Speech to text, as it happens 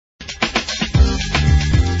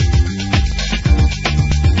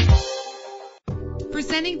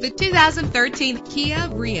Presenting the 2013 Kia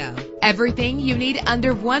Rio. Everything you need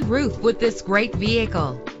under one roof with this great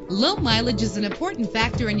vehicle. Low mileage is an important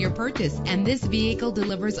factor in your purchase, and this vehicle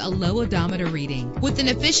delivers a low odometer reading. With an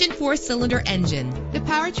efficient 4-cylinder engine, the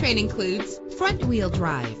powertrain includes front-wheel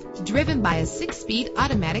drive, driven by a 6-speed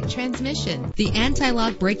automatic transmission. The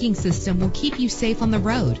anti-lock braking system will keep you safe on the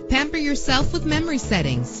road. Pamper yourself with memory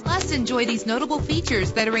settings. Plus, enjoy these notable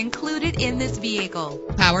features that are included in this vehicle: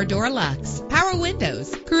 power door locks, power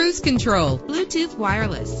windows, cruise control, Bluetooth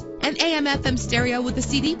wireless, an AM/FM stereo with a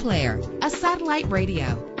CD player, a satellite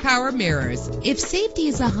radio, power mirrors. If safety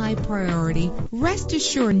is a high priority, rest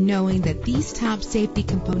assured knowing that these top safety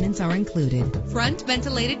components are included: front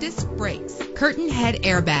ventilated disc brakes, curtain head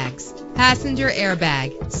airbags, passenger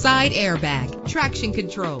airbag, side airbag, traction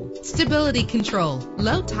control, stability control,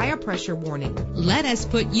 low tire pressure warning. Let us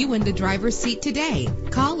put you in the driver's seat today.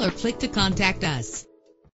 Call or click to contact us.